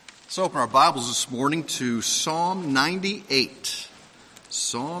Let's open our Bibles this morning to Psalm 98.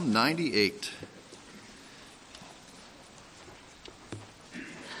 Psalm 98.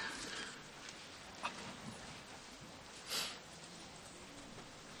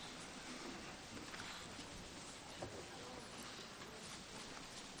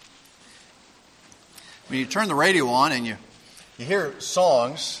 When you turn the radio on and you hear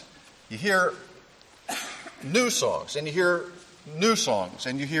songs, you hear new songs, and you hear new songs,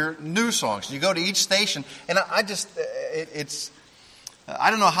 and you hear new songs. You go to each station, and I don't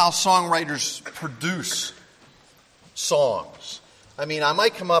know how songwriters produce songs. I mean, I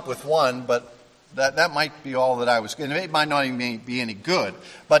might come up with one, but that might be all that I was going to. It might not even be any good.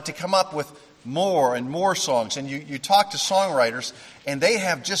 But to come up with more and more songs, and you talk to songwriters, and they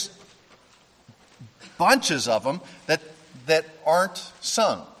have just bunches of them that aren't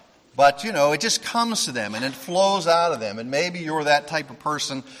sung. But, it just comes to them and it flows out of them. And maybe you're that type of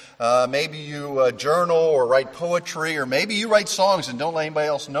person. Maybe you journal or write poetry, or maybe you write songs and don't let anybody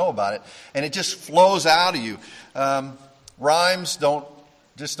else know about it. And it just flows out of you. Rhymes don't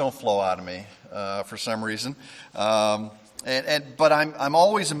flow out of me for some reason. But I'm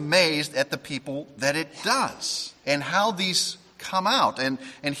always amazed at the people that it does and how these come out. And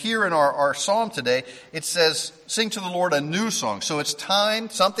here in our psalm today, it says, sing to the Lord a new song. So it's time,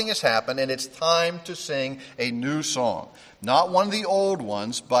 something has happened, and it's time to sing a new song. Not one of the old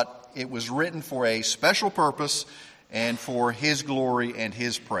ones, but it was written for a special purpose and for His glory and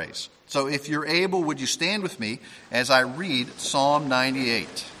His praise. So if you're able, would you stand with me as I read Psalm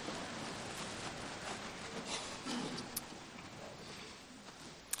 98?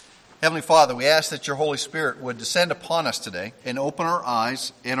 Heavenly Father, we ask that your Holy Spirit would descend upon us today and open our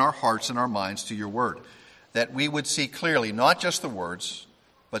eyes and our hearts and our minds to your word, that we would see clearly not just the words,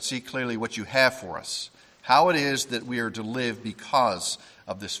 but see clearly what you have for us, how it is that we are to live because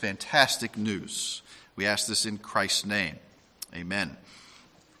of this fantastic news. We ask this in Christ's name. Amen.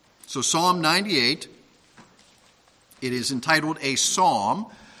 So Psalm 98, it is entitled a psalm,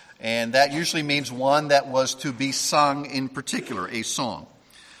 and that usually means one that was to be sung in particular, a song.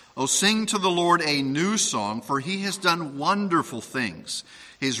 Oh, sing to the Lord a new song, for he has done wonderful things.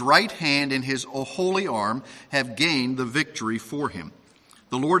 His right hand and his holy arm have gained the victory for him.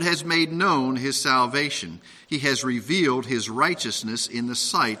 The Lord has made known his salvation. He has revealed his righteousness in the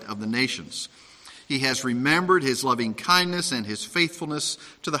sight of the nations. He has remembered his loving kindness and his faithfulness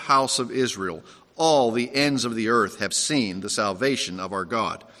to the house of Israel. All the ends of the earth have seen the salvation of our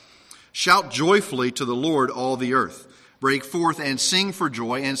God. Shout joyfully to the Lord, all the earth. Break forth and sing for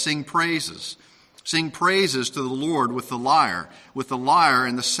joy and sing praises. Sing praises to the Lord with the lyre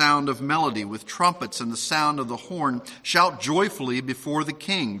and the sound of melody, with trumpets and the sound of the horn. Shout joyfully before the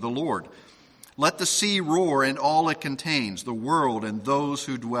King, the Lord. Let the sea roar and all it contains, the world and those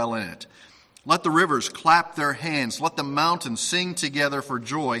who dwell in it. Let the rivers clap their hands. Let the mountains sing together for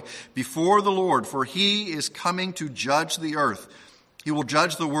joy before the Lord, for he is coming to judge the earth. He will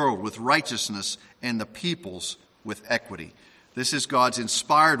judge the world with righteousness and the peoples with equity. This is God's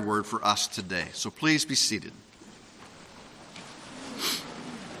inspired word for us today. So please be seated.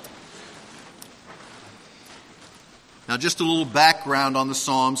 Now, just a little background on the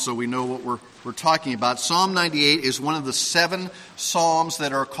Psalms so we know what we're talking about. Psalm 98 is one of the 7 psalms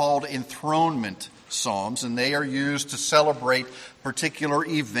that are called enthronement psalms, and they are used to celebrate particular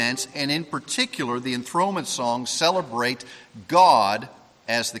events, and in particular, the enthronement songs celebrate God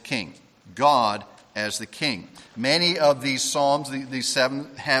as the King. God as the King. Many of these psalms, these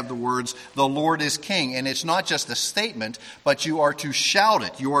 7, have the words, the Lord is King. And it's not just a statement, but you are to shout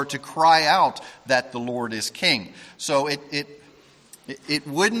it. You are to cry out that the Lord is King. So it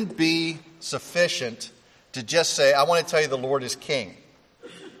wouldn't be sufficient to just say, I want to tell you the Lord is King.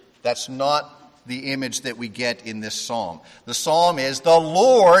 That's not the image that we get in this psalm. The psalm is, the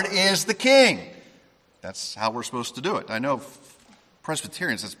Lord is the King. That's how we're supposed to do it. I know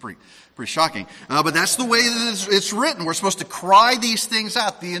Presbyterians, that's pretty shocking. But that's the way that it's written. We're supposed to cry these things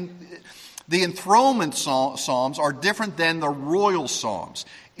out. The enthronement psalms are different than the royal psalms.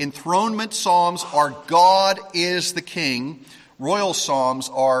 Enthronement psalms are God is the King. Royal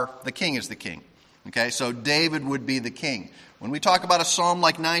psalms are the King is the King. Okay, so David would be the king. When we talk about a psalm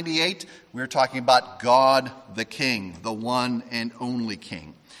like 98, we're talking about God the King, the one and only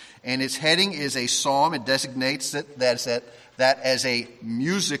King. And its heading is a psalm. It designates that as a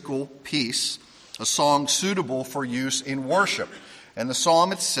musical piece, a song suitable for use in worship. And the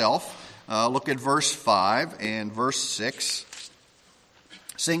psalm itself, look at verse 5 and verse 6.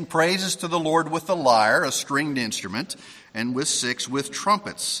 Sing praises to the Lord with the lyre, a stringed instrument, and with 6 with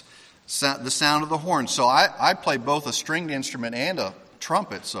trumpets, the sound of the horn. So I play both a stringed instrument and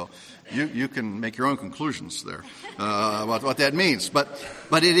trumpet, so you can make your own conclusions there about what that means. But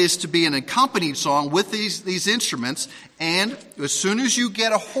it is to be an accompanied song with these instruments, and as soon as you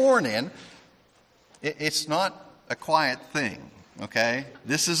get a horn in, it's not a quiet thing. Okay?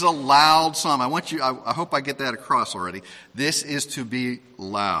 This is a loud psalm. I hope I get that across already. This is to be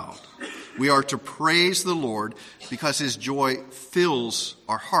loud. We are to praise the Lord because his joy fills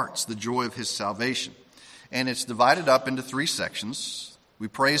our hearts, the joy of his salvation. And it's divided up into 3 sections. We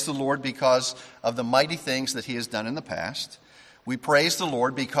praise the Lord because of the mighty things that he has done in the past. We praise the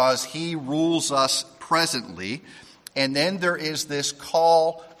Lord because he rules us presently. And then there is this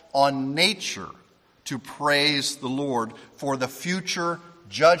call on nature to praise the Lord for the future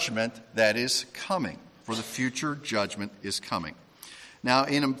judgment that is coming. For the future judgment is coming. Now,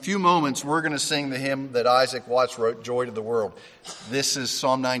 in a few moments, we're going to sing the hymn that Isaac Watts wrote, Joy to the World. This is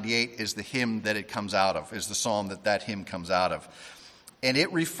Psalm 98 is the hymn that it comes out of, is the psalm that hymn comes out of. And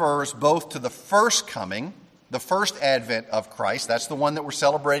it refers both to the first coming, the first advent of Christ, that's the one that we're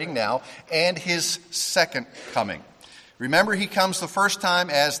celebrating now, and his second coming. Remember, he comes the first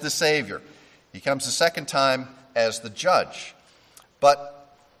time as the Savior. He comes the second time as the judge.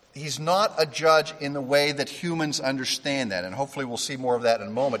 But he's not a judge in the way that humans understand that, and hopefully we'll see more of that in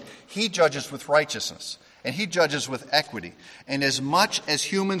a moment. He judges with righteousness, and he judges with equity. And as much as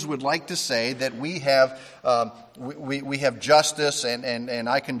humans would like to say that we have justice and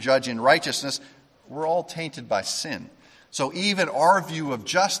I can judge in righteousness, we're all tainted by sin. So even our view of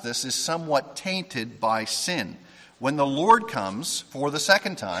justice is somewhat tainted by sin. When the Lord comes for the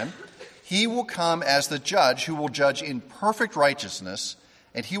second time, he will come as the judge who will judge in perfect righteousness,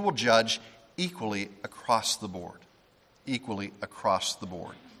 and he will judge equally across the board. Equally across the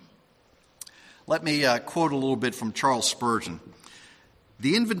board. Let me quote a little bit from Charles Spurgeon.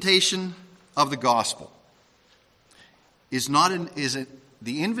 The invitation of the gospel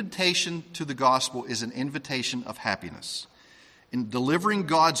the invitation to the gospel is an invitation of happiness. In delivering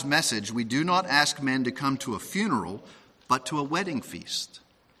God's message, we do not ask men to come to a funeral, but to a wedding feast.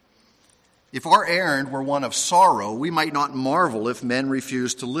 If our errand were one of sorrow, we might not marvel if men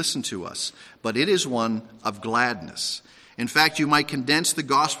refused to listen to us, but it is one of gladness. In fact, you might condense the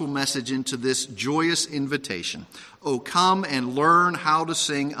gospel message into this joyous invitation. Oh, come and learn how to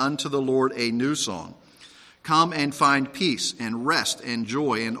sing unto the Lord a new song. Come and find peace and rest and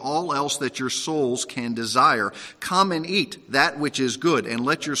joy and all else that your souls can desire. Come and eat that which is good, and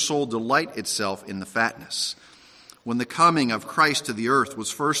let your soul delight itself in the fatness. When the coming of Christ to the earth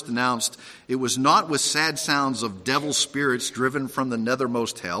was first announced, it was not with sad sounds of devil spirits driven from the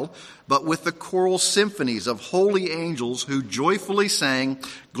nethermost hell, but with the choral symphonies of holy angels who joyfully sang,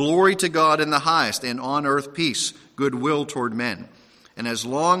 Glory to God in the highest, and on earth peace, goodwill toward men. And as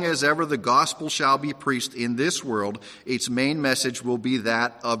long as ever the gospel shall be preached in this world, its main message will be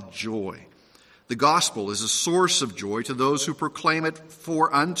that of joy. The gospel is a source of joy to those who proclaim it,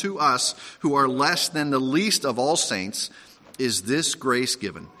 for unto us, who are less than the least of all saints, is this grace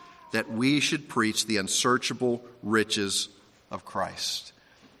given, that we should preach the unsearchable riches of Christ.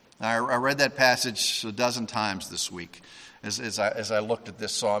 Now, I read that passage a dozen times this week as I looked at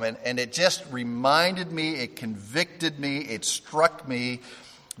this psalm, and it just reminded me, it convicted me, it struck me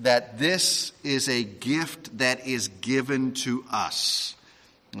that this is a gift that is given to us.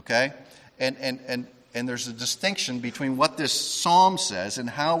 Okay? And there's a distinction between what this psalm says and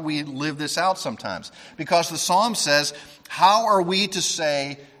how we live this out sometimes. Because the psalm says, how are we to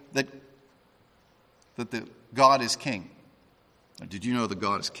say that the God is king? Did you know that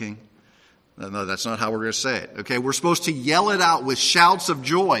God is king? No, that's not how we're going to say it. Okay, we're supposed to yell it out with shouts of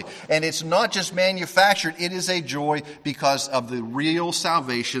joy. And it's not just manufactured. It is a joy because of the real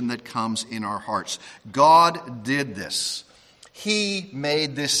salvation that comes in our hearts. God did this. He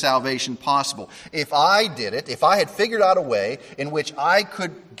made this salvation possible. If I did it, if I had figured out a way in which I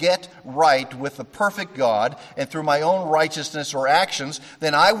could get right with the perfect God and through my own righteousness or actions,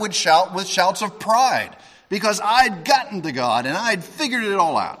 then I would shout with shouts of pride because I'd gotten to God and I'd figured it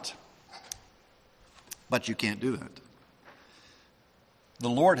all out. But you can't do that. The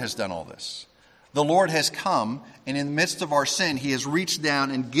Lord has done all this. The Lord has come, and in the midst of our sin, he has reached down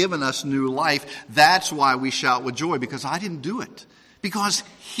and given us new life. That's why we shout with joy, because I didn't do it. Because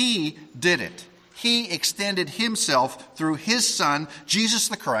he did it. He extended himself through his Son, Jesus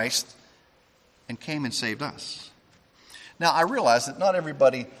the Christ, and came and saved us. Now, I realize that not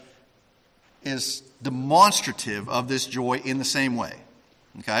everybody is demonstrative of this joy in the same way.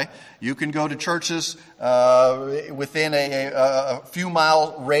 Okay, you can go to churches within a few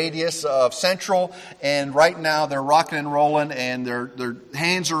mile radius of Central, and right now they're rocking and rolling, and their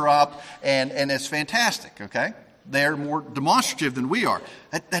hands are up, and it's fantastic. Okay, They're more demonstrative than we are.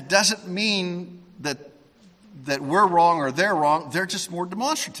 That doesn't mean that we're wrong or they're wrong. They're just more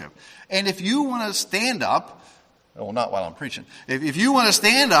demonstrative. And if you want to stand up, well, not while I'm preaching. If you want to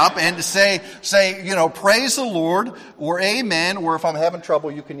stand up and say, praise the Lord, or amen, or if I'm having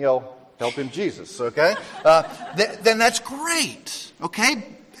trouble, you can yell, help him Jesus, okay? Then that's great, okay?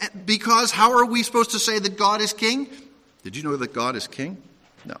 Because how are we supposed to say that God is king? Did you know that God is king?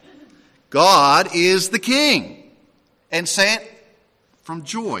 No. God is the king. And say it from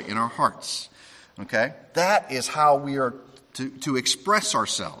joy in our hearts, okay? That is how we are to express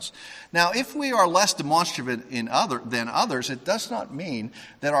ourselves. Now, if we are less demonstrative than others, it does not mean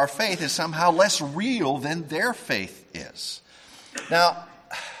that our faith is somehow less real than their faith is. Now,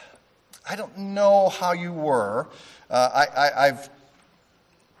 I don't know how you were. I've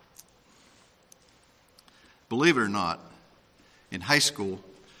believe it or not, in high school,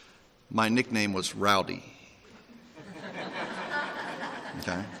 my nickname was Rowdy.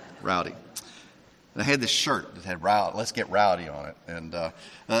 Okay, Rowdy. And I had this shirt that had "Rowdy, let's get rowdy" on it, and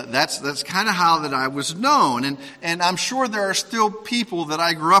that's kind of how that I was known. And I'm sure there are still people that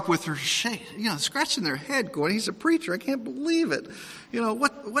I grew up with who are scratching their head, going, "He's a preacher. I can't believe it."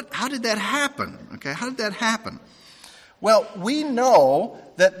 What? How did that happen? Okay, how did that happen? Well, we know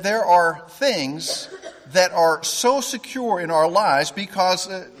that there are things that are so secure in our lives because,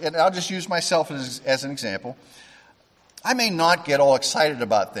 and I'll just use myself as an example. I may not get all excited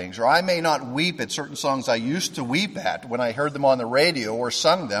about things, or I may not weep at certain songs I used to weep at when I heard them on the radio or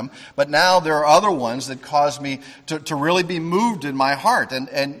sung them, but now there are other ones that cause me to really be moved in my heart.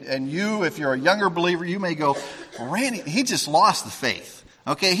 And you, if you're a younger believer, you may go, Randy, he just lost the faith.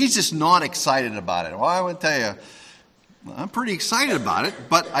 Okay, he's just not excited about it. Well, I would tell you, I'm pretty excited about it,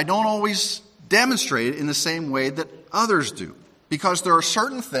 but I don't always demonstrate it in the same way that others do. Because there are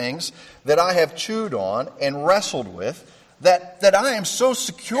certain things that I have chewed on and wrestled with that I am so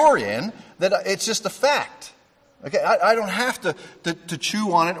secure in that it's just a fact. Okay, I don't have to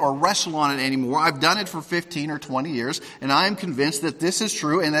chew on it or wrestle on it anymore. I've done it for 15 or 20 years, and I am convinced that this is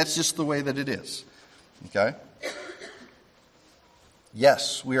true, and that's just the way that it is. Okay?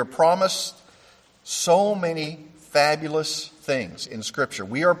 Yes, we are promised so many fabulous things in Scripture.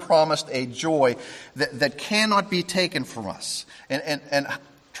 We are promised a joy that cannot be taken from us. And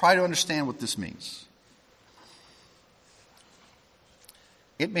try to understand what this means.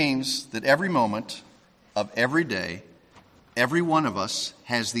 It means that every moment of every day, every one of us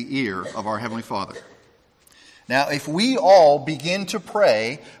has the ear of our Heavenly Father. Now, if we all begin to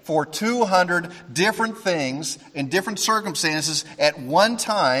pray for 200 different things in different circumstances at one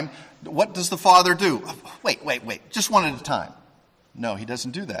time, what does the Father do? Wait. Just one at a time. No, He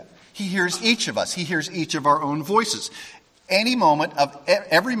doesn't do that. He hears each of us. He hears each of our own voices. Every moment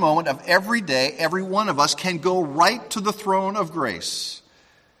of every day, every one of us can go right to the throne of grace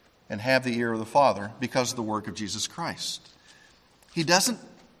and have the ear of the Father because of the work of Jesus Christ. He doesn't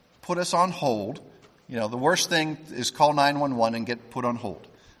put us on hold. The worst thing is call 911 and get put on hold.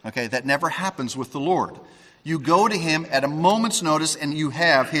 Okay, that never happens with the Lord. You go to Him at a moment's notice and you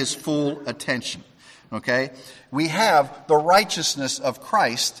have His full attention. Okay? We have the righteousness of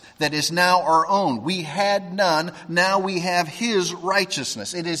Christ that is now our own. We had none, now we have His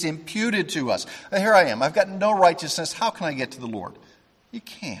righteousness. It is imputed to us. Here I am, I've got no righteousness. How can I get to the Lord? You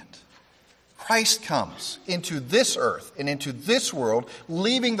can't. Christ comes into this earth and into this world,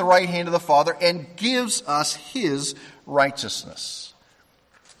 leaving the right hand of the Father, and gives us His righteousness.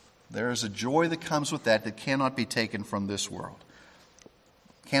 There is a joy that comes with that cannot be taken from this world.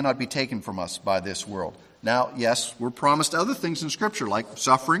 Cannot be taken from us by this world. Now, yes, we're promised other things in Scripture, like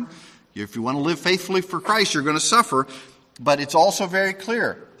suffering. If you want to live faithfully for Christ, you're going to suffer. But it's also very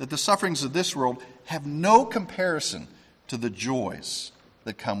clear that the sufferings of this world have no comparison to the joys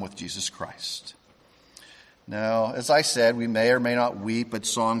that come with Jesus Christ. Now, as I said, we may or may not weep at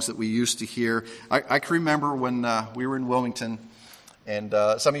songs that we used to hear. I can remember when we were in Wilmington, and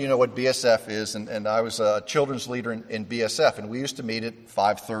some of you know what BSF is, and I was a children's leader in BSF, and we used to meet at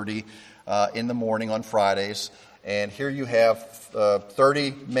 5:30 in the morning on Fridays. And here you have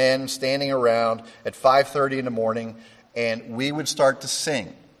 30 men standing around at 5:30 in the morning, and we would start to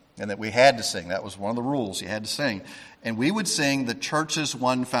sing. And that we had to sing. That was one of the rules. You had to sing. And we would sing the Church's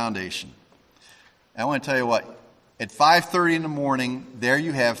One Foundation. I want to tell you what. At 5:30 in the morning, there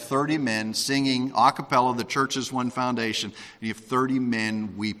you have 30 men singing a cappella the Church's One Foundation. And you have 30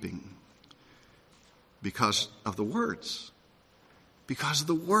 men weeping because of the words. Because of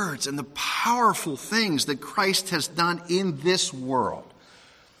the words and the powerful things that Christ has done in this world.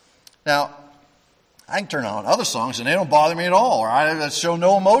 Now, I can turn on other songs and they don't bother me at all, or I show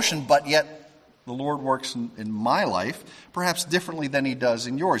no emotion, but yet the Lord works in my life perhaps differently than he does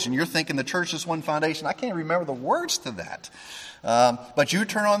in yours. And you're thinking the church is one foundation. I can't remember the words to that. But you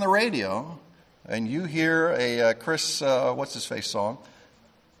turn on the radio and you hear a Chris, what's-his-face song?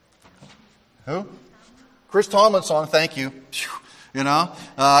 Who? Chris Tomlin song, thank you.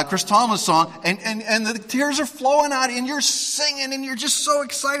 Chris Tomlin's song, and the tears are flowing out, and you're singing, and you're just so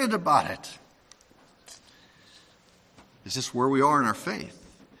excited about it. It's just where we are in our faith.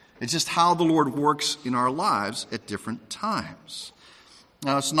 It's just how the Lord works in our lives at different times.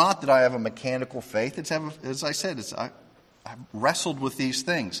 Now, it's not that I have a mechanical faith. It's, as I said, I've wrestled with these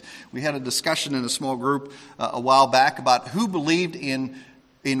things. We had a discussion in a small group a while back about who believed in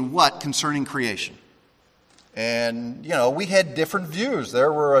what concerning creation. And, we had different views.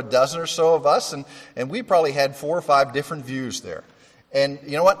 There were a dozen or so of us, and we probably had 4 or 5 different views there. And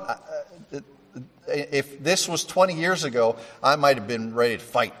you know what? If this was 20 years ago, I might have been ready to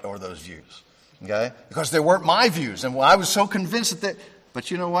fight over those views, okay? Because they weren't my views, and I was so convinced that. But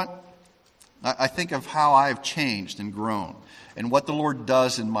you know what? I think of how I've changed and grown, and what the Lord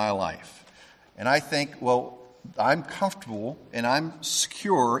does in my life. And I think, I'm comfortable and I'm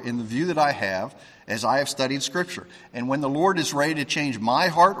secure in the view that I have as I have studied Scripture. And when the Lord is ready to change my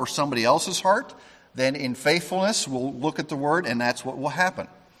heart or somebody else's heart, then in faithfulness we'll look at the Word, and that's what will happen.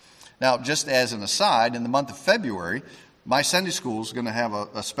 Now, just as an aside, in the month of February, my Sunday school is going to have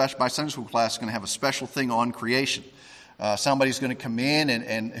my Sunday school class is going to have a special thing on creation. Somebody's going to come in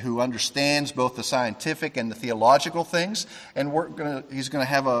and who understands both the scientific and the theological things, and he's going to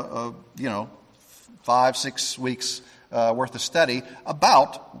have a 5-6 weeks worth of study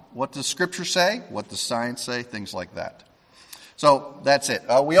about what does Scripture say, what does science say, things like that. So that's it.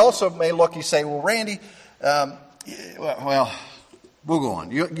 We also may look, you say, well, Randy, we'll go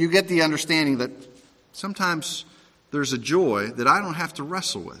on. You get the understanding that sometimes there's a joy that I don't have to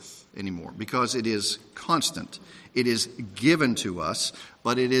wrestle with anymore because it is constant. It is given to us,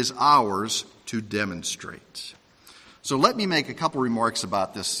 but it is ours to demonstrate. So let me make a couple remarks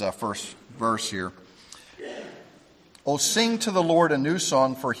about this first verse here. Oh, sing to the Lord a new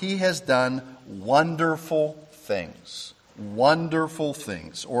song, for he has done wonderful things. Wonderful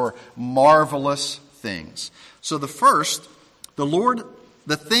things, or marvelous things. So the first,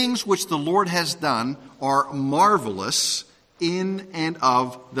 the things which the Lord has done are marvelous in and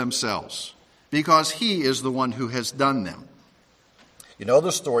of themselves, because he is the one who has done them. You know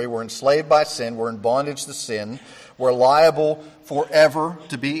the story. We're enslaved by sin. We're in bondage to sin. We're liable forever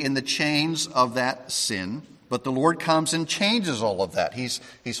to be in the chains of that sin. But the Lord comes and changes all of that. He's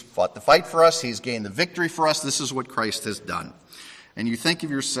fought the fight for us. He's gained the victory for us. This is what Christ has done. And you think to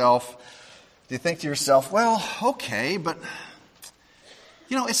yourself, well, okay, but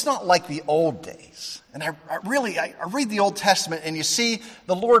it's not like the old days. And I read the Old Testament, and you see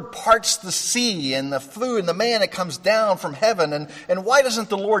the Lord parts the sea and the food and the manna comes down from heaven. And why doesn't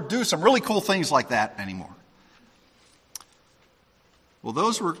the Lord do some really cool things like that anymore? Well,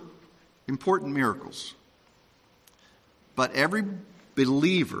 those were important miracles. But every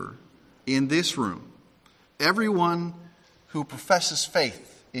believer in this room, everyone who professes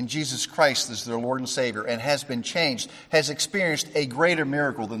faith in Jesus Christ as their Lord and Savior and has been changed, has experienced a greater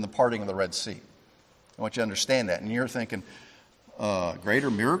miracle than the parting of the Red Sea. I want you to understand that. And you're thinking,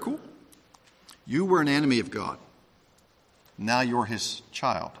 greater miracle? You were an enemy of God. Now you're his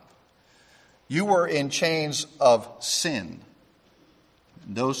child. You were in chains of sin.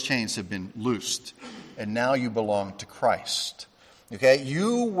 Those chains have been loosed. And now you belong to Christ. Okay?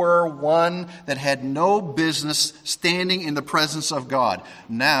 You were one that had no business standing in the presence of God.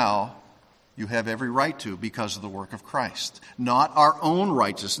 Now you have every right to because of the work of Christ. Not our own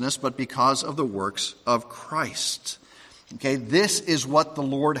righteousness, but because of the works of Christ. Okay? This is what the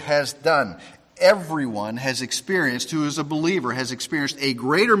Lord has done. Everyone has experienced, who is a believer, has experienced a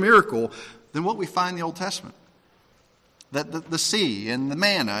greater miracle than what we find in the Old Testament. The sea and the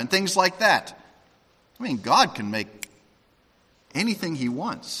manna and things like that. I mean, God can make anything he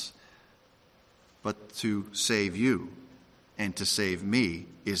wants. But to save you and to save me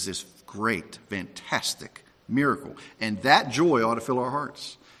is this great, fantastic miracle. And that joy ought to fill our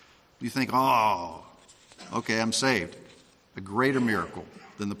hearts. You think, oh, okay, I'm saved. A greater miracle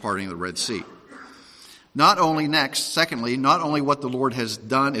than the parting of the Red Sea. Secondly, not only what the Lord has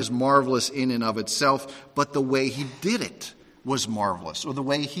done is marvelous in and of itself, but the way he did it was marvelous, or the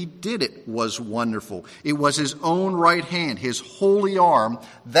way he did it was wonderful. It was his own right hand, his holy arm,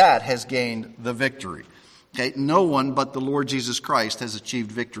 that has gained the victory. Okay, no one but the Lord Jesus Christ has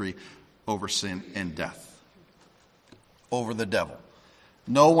achieved victory over sin and death, over the devil.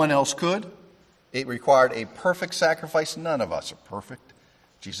 No one else could. It required a perfect sacrifice. None of us are perfect.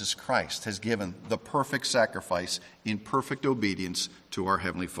 Jesus Christ has given the perfect sacrifice in perfect obedience to our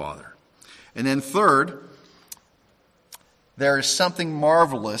Heavenly Father. And then third, there is something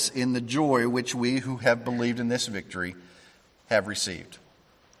marvelous in the joy which we who have believed in this victory have received.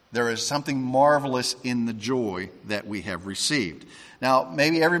 There is something marvelous in the joy that we have received. Now,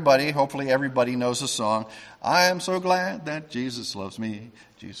 hopefully everybody knows the song, I am so glad that Jesus loves me.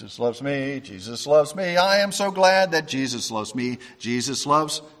 Jesus loves me. Jesus loves me. I am so glad that Jesus loves me. Jesus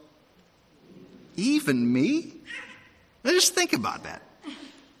loves even me. Now just think about that.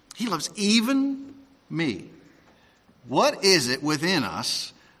 He loves even me. What is it within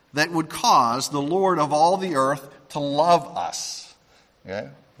us that would cause the Lord of all the earth to love us? Okay?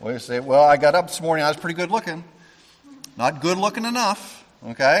 Well, you say, well, I got up this morning, I was pretty good looking. Not good looking enough,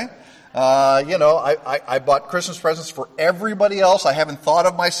 okay? I bought Christmas presents for everybody else. I haven't thought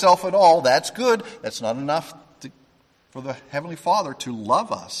of myself at all. That's good. That's not enough for the Heavenly Father to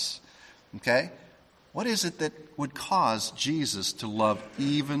love us, okay? What is it that would cause Jesus to love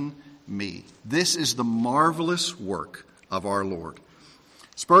even me? This is the marvelous work of our Lord.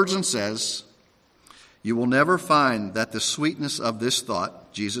 Spurgeon says, you will never find that the sweetness of this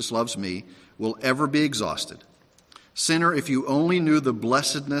thought, Jesus loves me, will ever be exhausted. Sinner, if you only knew the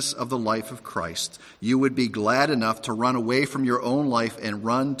blessedness of the life of Christ, you would be glad enough to run away from your own life and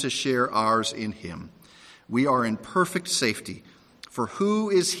run to share ours in Him. We are in perfect safety, for who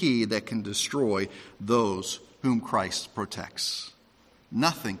is he that can destroy those whom Christ protects?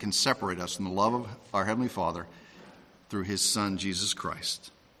 Nothing can separate us from the love of our Heavenly Father through His Son, Jesus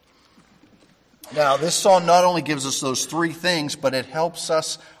Christ. Now, this song not only gives us those three things, but it helps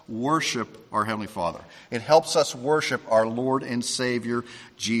us worship our Heavenly Father. It helps us worship our Lord and Savior,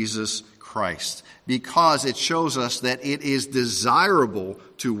 Jesus Christ, because it shows us that it is desirable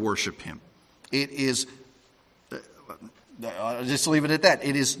to worship Him. It is, I'll just leave it at that.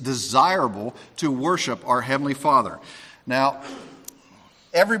 It is desirable to worship our Heavenly Father. Now,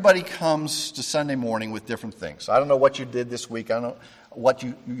 everybody comes to Sunday morning with different things. I don't know what you did this week. I don't know what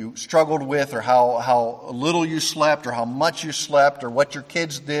you struggled with, or how little you slept, or how much you slept, or what your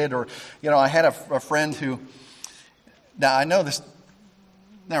kids did. Or, I had a friend who, now I know this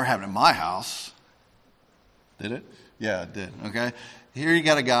never happened in my house. Did it? Yeah, it did. Okay. Here you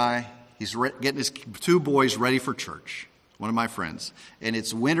got a guy, he's getting his two boys ready for church, one of my friends. And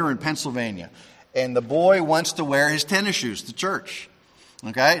it's winter in Pennsylvania. And the boy wants to wear his tennis shoes to church.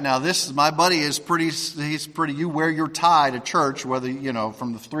 Okay, now my buddy he's pretty, you wear your tie to church, whether,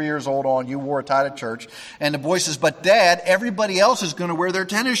 from the 3 years old on, you wore a tie to church. And the boy says, but Dad, everybody else is going to wear their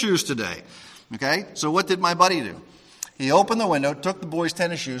tennis shoes today. Okay, so what did my buddy do? He opened the window, took the boy's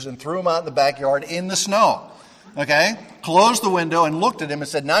tennis shoes, and threw them out in the backyard in the snow. Okay, closed the window and looked at him and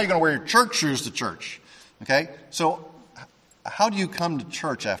said, now you're going to wear your church shoes to church. Okay, so how do you come to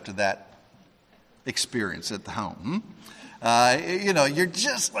church after that experience at the home? You're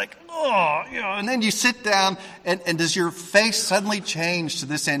just like, and then you sit down, and does your face suddenly change to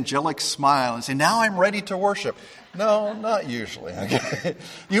this angelic smile and say, now I'm ready to worship? No, not usually. Okay?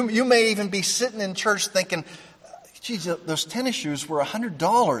 You may even be sitting in church thinking, geez, those tennis shoes were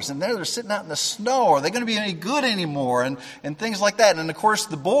 $100, and they're sitting out in the snow. Are they going to be any good anymore? And things like that. And of course,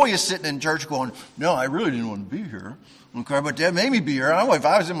 the boy is sitting in church going, no, I really didn't want to be here. Okay, but Dad made me be here. I know if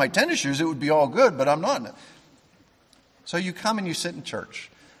I was in my tennis shoes, it would be all good, but I'm not. So you come and you sit in church,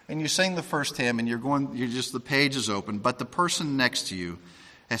 and you sing the first hymn, and the page is open, but the person next to you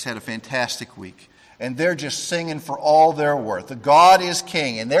has had a fantastic week, and they're just singing for all they're worth. The God is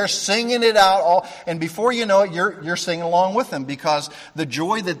King, and they're singing it out, and before you know it, you're singing along with them, because the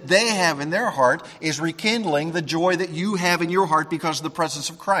joy that they have in their heart is rekindling the joy that you have in your heart because of the presence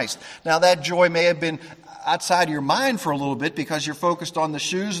of Christ. Now, that joy may have been outside of your mind for a little bit because you're focused on the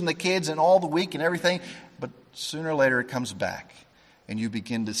shoes and the kids and all the week and everything, but sooner or later it comes back, and you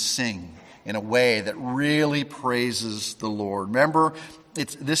begin to sing in a way that really praises the Lord. Remember,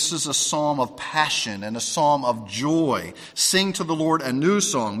 this is a psalm of passion and a psalm of joy. Sing to the Lord a new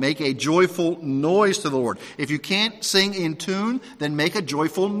song. Make a joyful noise to the Lord. If you can't sing in tune, then make a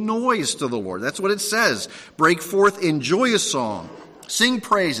joyful noise to the Lord. That's what it says. Break forth in joyous song. Sing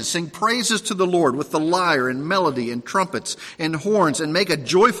praises to the Lord with the lyre and melody and trumpets and horns, and make a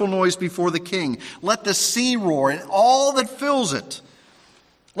joyful noise before the King. Let the sea roar and all that fills it.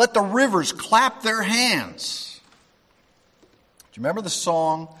 Let the rivers clap their hands. Do you remember the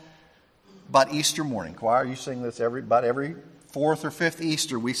song about Easter morning? Choir, you sing this about every fourth or fifth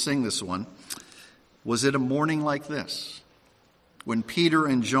Easter. We sing this one. Was it a morning like this, when Peter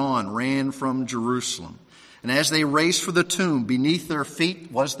and John ran from Jerusalem? And as they raced for the tomb, beneath their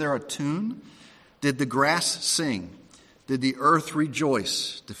feet, was there a tune? Did the grass sing? did the earth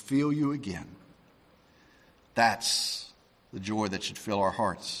rejoice to feel you again. That's the joy that should fill our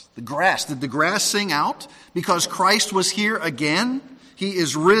hearts. The grass, did the grass sing out because Christ was here again? He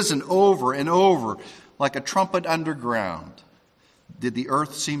is risen over and over like a trumpet underground. Did the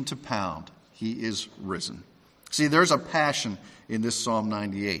earth seem to pound? He is risen. See, there's a passion in this Psalm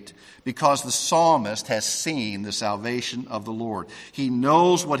 98 because the psalmist has seen the salvation of the Lord. He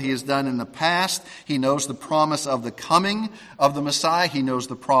knows what he has done in the past. He knows the promise of the coming of the Messiah. He knows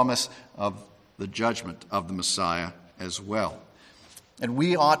the promise of the judgment of the Messiah as well. And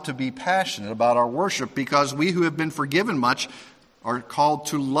we ought to be passionate about our worship because we who have been forgiven much are called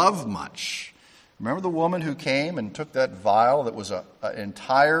to love much. Remember the woman who came and took that vial that was an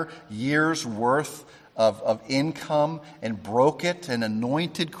entire year's worth of income and broke it and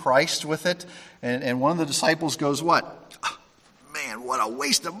anointed Christ with it? And one of the disciples goes, what? Oh, man, what a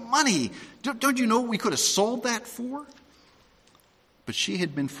waste of money. Don't you know what we could have sold that for? But she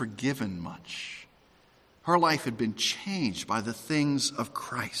had been forgiven much. Her life had been changed by the things of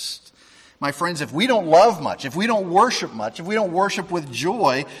Christ. My friends, if we don't love much, if we don't worship much, if we don't worship with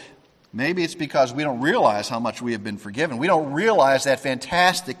joy, maybe it's because we don't realize how much we have been forgiven. We don't realize that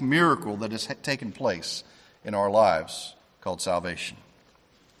fantastic miracle that has taken place in our lives called salvation.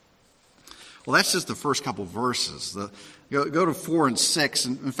 Well, that's just the first couple verses. Go to 4 and 6.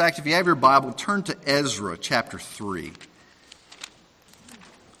 In fact, if you have your Bible, turn to Ezra chapter 3.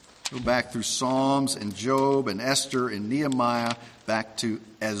 Go back through Psalms and Job and Esther and Nehemiah, back to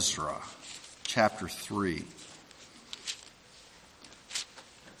Ezra, chapter 3.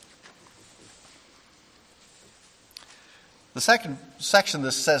 The second section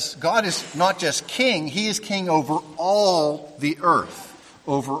that says God is not just king, he is king over all the earth,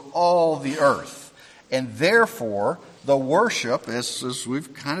 over all the earth. And therefore, the worship, as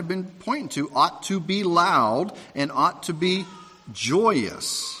we've kind of been pointing to, ought to be loud and ought to be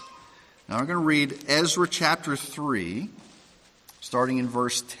joyous. Now we're going to read Ezra chapter 3, starting in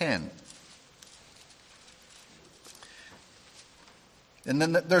verse 10. And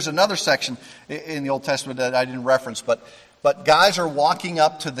then there's another section in the Old Testament that I didn't reference, but guys are walking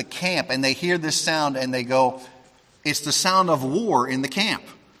up to the camp and they hear this sound and they go, it's the sound of war in the camp.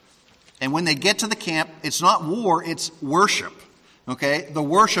 And when they get to the camp, it's not war, it's worship. Okay? The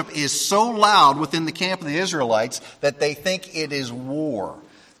worship is so loud within the camp of the Israelites that they think it is war.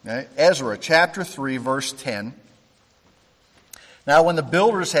 Okay? Ezra chapter 3, verse 10. Now when the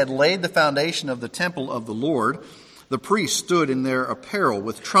builders had laid the foundation of the temple of the Lord, the priests stood in their apparel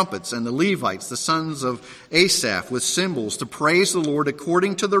with trumpets, and the Levites, the sons of Asaph, with cymbals, to praise the Lord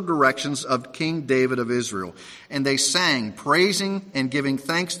according to the directions of King David of Israel. And they sang, praising and giving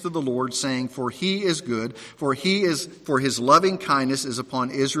thanks to the Lord, saying, For he is good, for his loving kindness is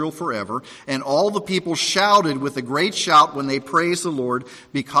upon Israel forever. And all the people shouted with a great shout when they praised the Lord,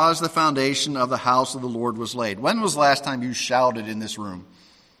 because the foundation of the house of the Lord was laid. When was the last time you shouted in this room?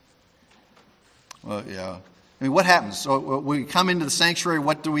 Well, yeah. I mean, what happens? So we come into the sanctuary,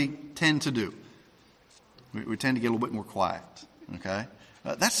 what do we tend to do? We tend to get a little bit more quiet, okay?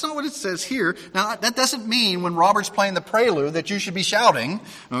 That's not what it says here. Now, that doesn't mean when Robert's playing the prelude that you should be shouting,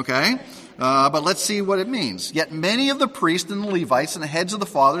 okay? But let's see what it means. Yet many of the priests and the Levites and the heads of the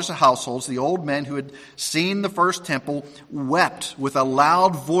fathers of households, the old men who had seen the first temple, wept with a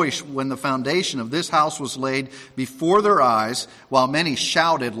loud voice when the foundation of this house was laid before their eyes, while many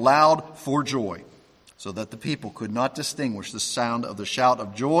shouted loud for joy, so that the people could not distinguish the sound of the shout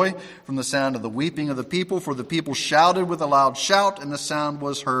of joy from the sound of the weeping of the people. For the people shouted with a loud shout, and the sound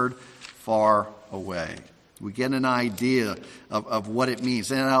was heard far away. We get an idea of what it means.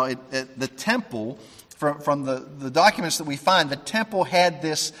 And now the temple, from the documents that we find, the temple had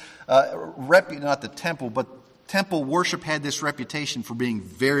this, not the temple, but temple worship had this reputation for being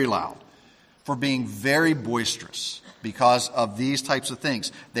very loud, for being very boisterous because of these types of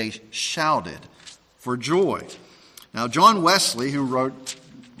things. They shouted for joy. Now, John Wesley, who wrote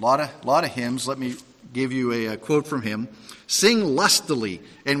a lot of hymns, let me give you a quote from him. Sing lustily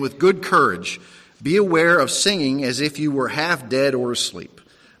and with good courage. Be aware of singing as if you were half dead or asleep.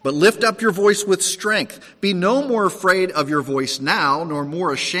 But lift up your voice with strength. Be no more afraid of your voice now, nor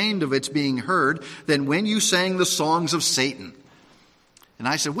more ashamed of its being heard, than when you sang the songs of Satan. And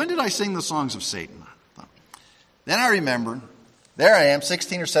I said, when did I sing the songs of Satan? Then I remembered, there I am,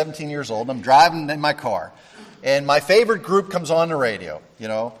 16 or 17 years old. I'm driving in my car. And my favorite group comes on the radio. You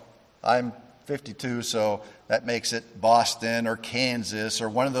know, I'm 52, so that makes it Boston or Kansas or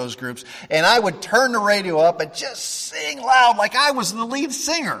one of those groups. And I would turn the radio up and just sing loud like I was the lead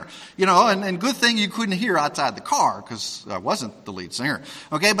singer. You know, and good thing you couldn't hear outside the car because I wasn't the lead singer.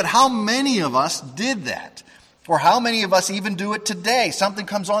 Okay, but how many of us did that? Or how many of us even do it today? Something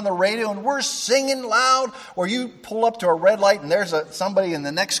comes on the radio and we're singing loud, or you pull up to a red light and there's somebody in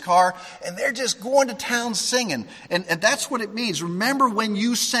the next car and they're just going to town singing. And that's what it means. Remember when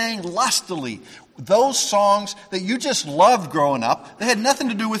you sang lustily, those songs that you just loved growing up, they had nothing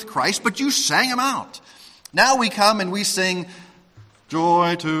to do with Christ, but you sang them out. Now we come and we sing,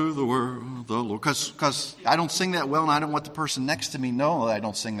 joy to the world, the Lord. Because I don't sing that well and I don't want the person next to me know that I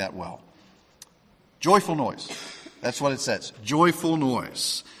don't sing that well. Joyful noise. That's what it says. Joyful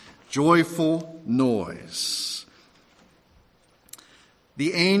noise. Joyful noise.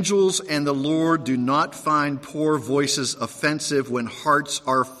 The angels and the Lord do not find poor voices offensive when hearts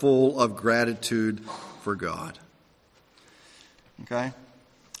are full of gratitude for God. Okay?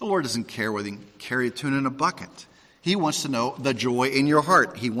 The Lord doesn't care whether you can carry a tune in a bucket. He wants to know the joy in your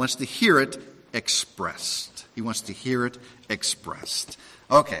heart. He wants to hear it expressed. He wants to hear it expressed.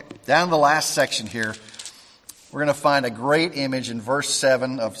 Okay, down the last section here, we're going to find a great image in verse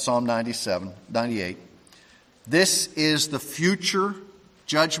 7 of Psalm 98. This is the future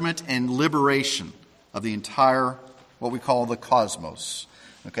judgment and liberation of the entire, what we call the cosmos.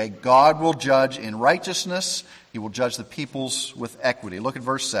 Okay, God will judge in righteousness. He will judge the peoples with equity. Look at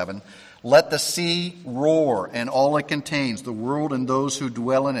verse 7. Let the sea roar and all it contains, the world and those who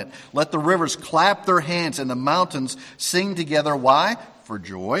dwell in it. Let the rivers clap their hands and the mountains sing together. Why? For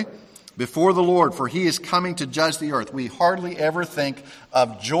joy before the Lord, for he is coming to judge the earth. We hardly ever think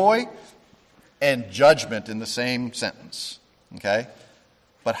of joy and judgment in the same sentence. Okay?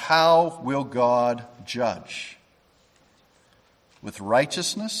 But how will God judge? With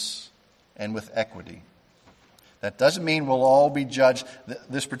righteousness and with equity. That doesn't mean we'll all be judged.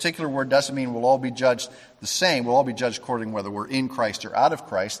 This particular word doesn't mean we'll all be judged the same. We'll all be judged according to whether we're in Christ or out of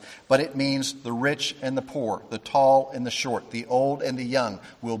Christ. But it means the rich and the poor, the tall and the short, the old and the young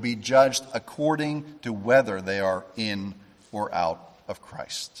will be judged according to whether they are in or out of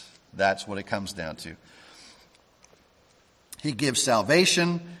Christ. That's what it comes down to. He gives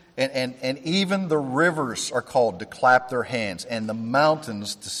salvation, and even the rivers are called to clap their hands, and the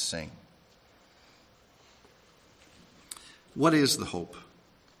mountains to sing. What is the hope?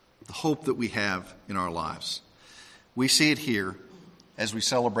 The hope that we have in our lives. We see it here as we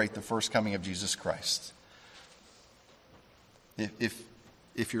celebrate the first coming of Jesus Christ.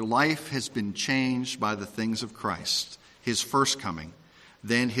 If your life has been changed by the things of Christ, his first coming,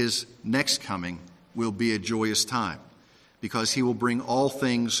 then his next coming will be a joyous time, because he will bring all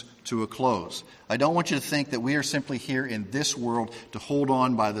things to a close. I don't want you to think that we are simply here in this world to hold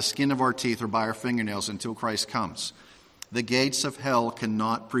on by the skin of our teeth or by our fingernails until Christ comes. The gates of hell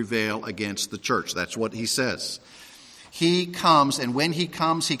cannot prevail against the church. That's what he says. He comes, and when he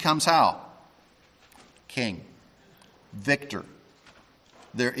comes how? King. Victor.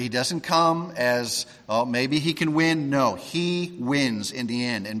 He doesn't come as, maybe he can win. No, he wins in the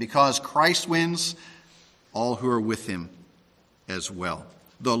end. And because Christ wins, all who are with him as well.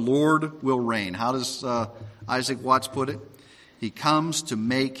 The Lord will reign. How does Isaac Watts put it? He comes to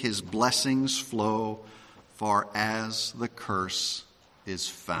make his blessings flow far as the curse is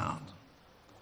found.